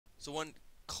So one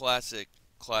classic,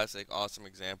 awesome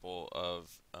example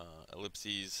of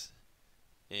ellipses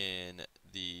in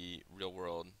the real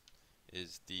world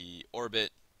is the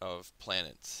orbit of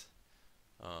planets.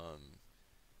 Um,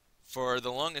 for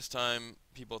the longest time,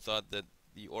 people thought that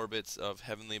the orbits of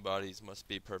heavenly bodies must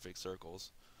be perfect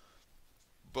circles,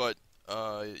 but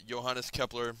Johannes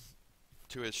Kepler,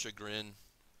 to his chagrin,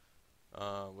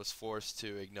 was forced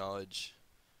to acknowledge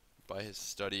by his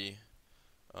study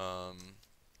um,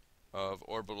 of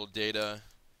orbital data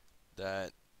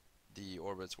that the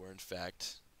orbits were in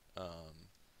fact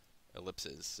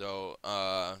ellipses. So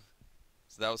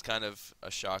that was kind of a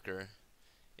shocker,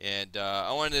 and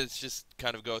I wanted to just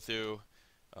kind of go through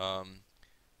um,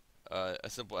 a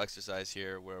simple exercise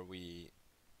here where we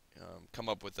come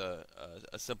up with a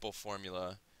simple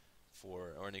formula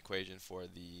for or an equation for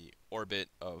the orbit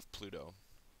of Pluto.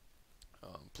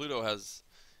 Pluto has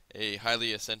a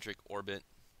highly eccentric orbit.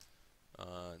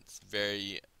 It's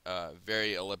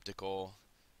very elliptical.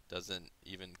 Doesn't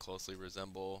even closely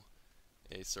resemble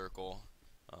a circle.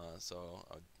 So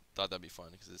I thought that'd be fun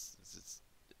because it's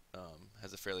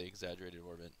has a fairly exaggerated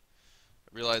orbit.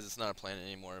 I realize it's not a planet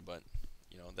anymore, but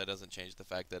that doesn't change the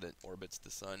fact that it orbits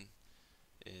the sun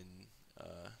in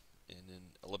uh, in an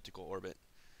elliptical orbit.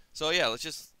 So yeah, let's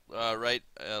just write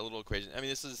a little equation. I mean,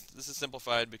 this is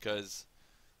simplified because,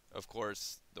 of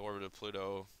course, the orbit of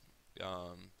Pluto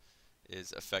um,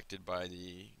 is affected by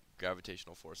the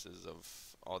gravitational forces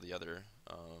of all the other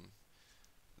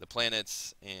the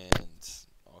planets and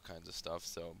all kinds of stuff.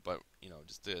 So, but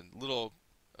just a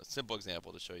simple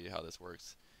example to show you how this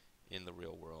works in the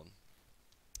real world.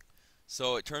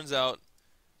 So it turns out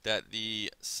that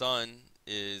the sun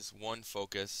is one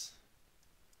focus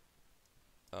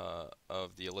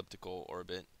of the elliptical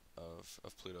orbit of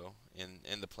Pluto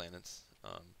and the planets,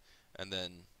 and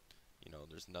then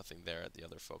there's nothing there at the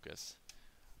other focus.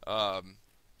 Um,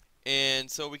 and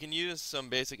so we can use some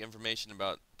basic information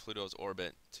about Pluto's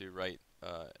orbit to write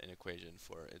an equation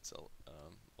for its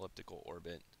elliptical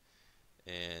orbit,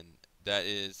 and that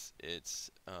is its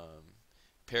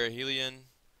perihelion,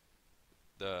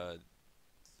 the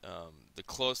the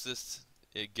closest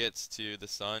it gets to the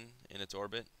sun in its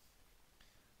orbit,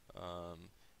 um,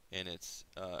 and its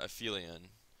aphelion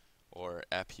or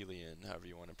aphelion, however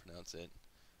you want to pronounce it,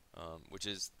 which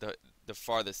is the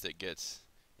farthest it gets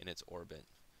in its orbit.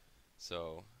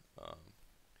 So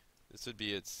this would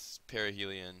be its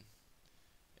perihelion,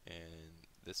 and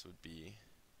this would be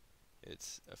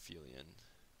its aphelion.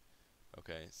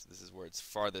 Okay, so this is where it's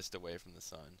farthest away from the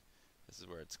sun. This is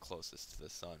where it's closest to the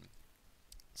sun.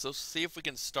 So see if we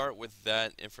can start with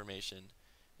that information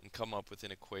and come up with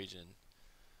an equation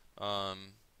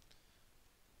um,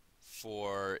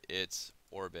 for its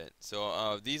orbit.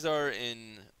 So these are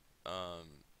in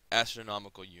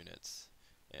astronomical units.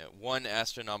 1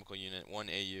 astronomical unit, 1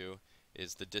 AU,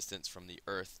 is the distance from the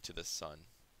Earth to the Sun.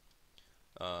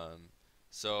 Um,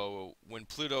 so when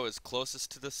Pluto is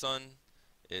closest to the Sun,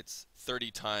 it's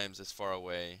 30 times as far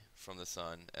away from the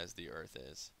Sun as the Earth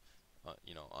is,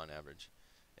 on average.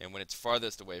 And when it's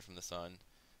farthest away from the Sun,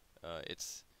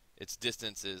 its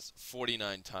distance is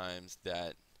 49 times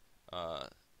that uh,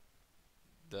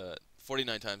 the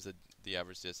 49 times the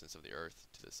average distance of the Earth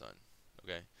to the Sun.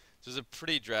 Okay, so there's a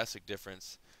pretty drastic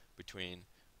difference between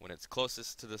when it's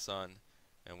closest to the Sun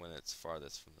and when it's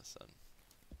farthest from the Sun.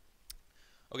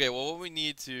 Okay, well, what we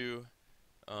need to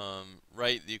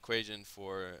write the equation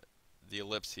for the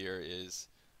ellipse here is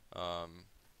um,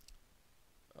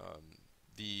 um,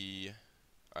 the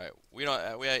all right. We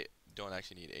don't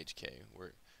actually need HK.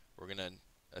 We're gonna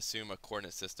assume a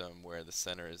coordinate system where the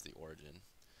center is the origin.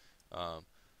 Um,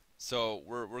 so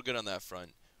we're good on that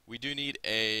front. We do need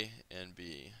A and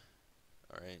B.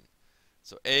 All right.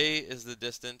 So A is the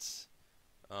distance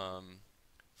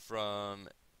from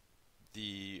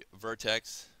the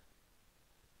vertex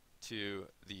to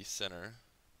the center,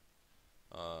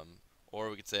 um, or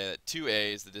we could say that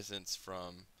 2A is the distance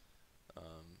um,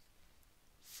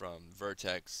 from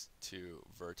vertex to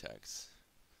vertex.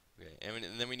 Okay,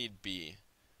 and then we need B,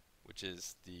 which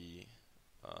is the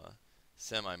uh,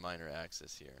 semi-minor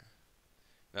axis here.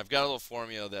 And I've got a little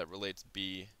formula that relates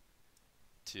B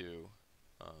to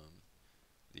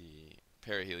the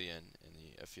perihelion and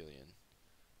the aphelion.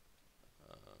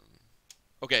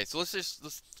 Okay, so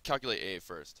let's calculate A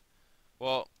first.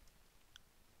 Well,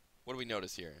 what do we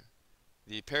notice here?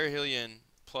 The perihelion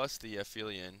plus the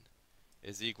aphelion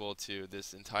is equal to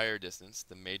this entire distance,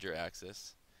 the major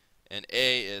axis, and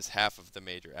A is half of the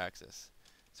major axis.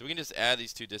 So we can just add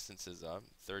these two distances up,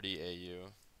 30 AU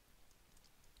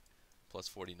plus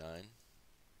 49.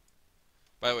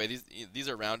 By the way, these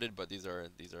are rounded, but these are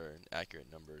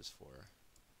accurate numbers for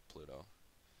Pluto.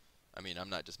 I mean, I'm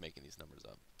not just making these numbers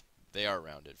up. They are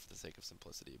rounded for the sake of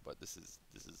simplicity, but this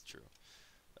is true.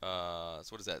 So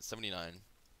what is that? 79.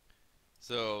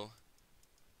 So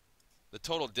the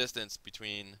total distance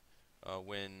between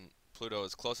when Pluto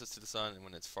is closest to the sun and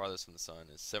when it's farthest from the sun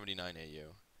is 79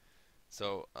 AU.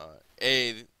 So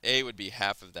A would be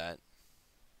half of that.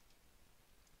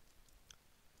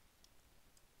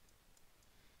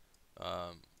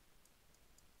 Um,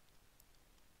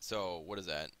 so what is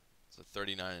that? So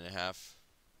 39 and a half.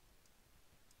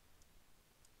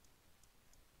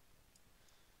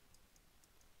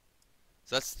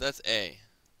 So that's A.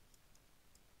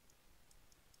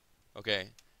 Okay,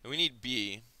 and we need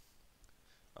B.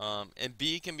 And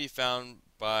B can be found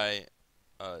by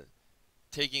uh,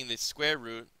 taking the square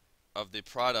root of the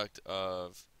product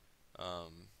of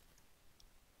um,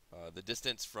 the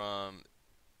distance from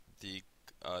the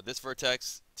this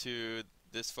vertex to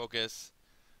this focus,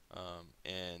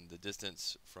 and the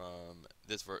distance from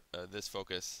this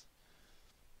focus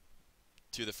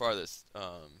to the farthest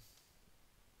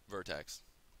vertex.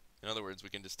 In other words, we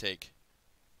can just take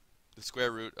the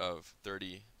square root of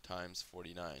 30 times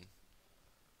 49.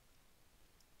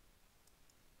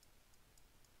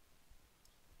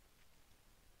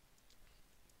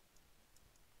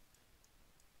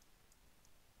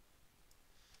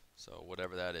 So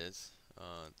whatever that is,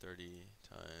 30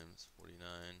 times 49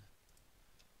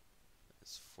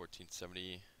 is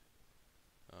 1470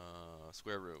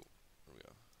 square root. There we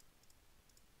go.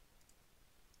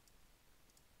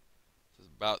 So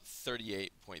it's about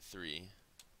 38.3.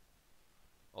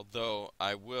 Although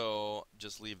I will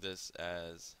just leave this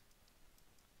as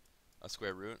a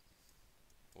square root.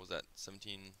 What was that?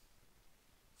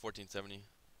 1470?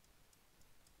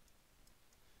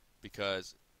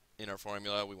 Because in our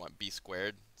formula we want b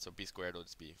squared, so b squared will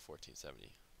just be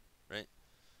 1470, right?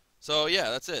 So yeah,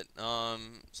 that's it. So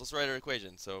let's write our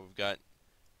equation. So we've got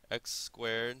x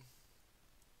squared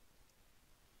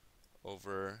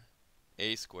over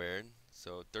a squared,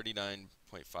 so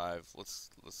 39.5. Let's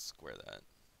square that.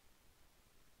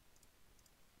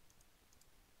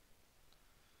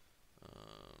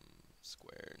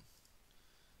 Squared.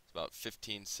 It's about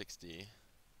 1560.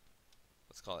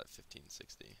 Let's call it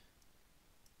 1560.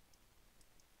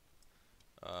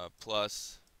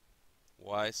 Plus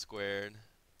y squared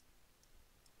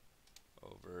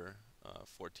over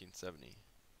 1470.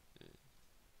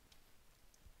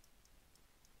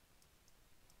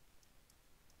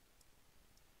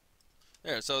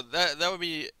 There, so that would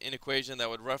be an equation that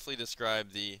would roughly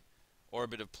describe the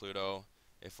orbit of Pluto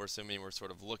if we're assuming we're sort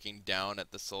of looking down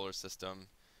at the solar system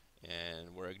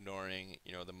and we're ignoring,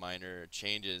 the minor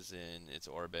changes in its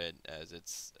orbit as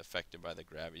it's affected by the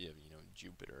gravity of,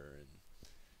 Jupiter and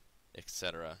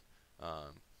etc.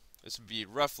 This would be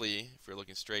roughly, if we're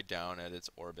looking straight down at its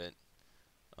orbit,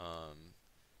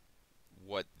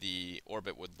 what the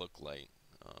orbit would look like.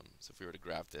 So if we were to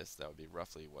graph this, that would be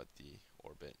roughly what the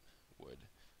orbit would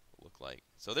look like.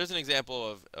 So there's an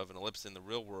example of an ellipse in the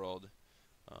real world.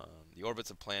 The orbits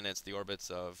of planets, the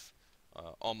orbits of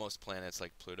almost planets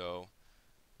like Pluto,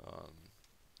 um,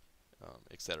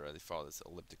 etc. They follow this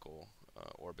elliptical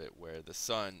orbit where the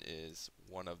sun is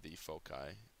one of the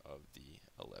foci of the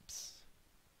ellipse.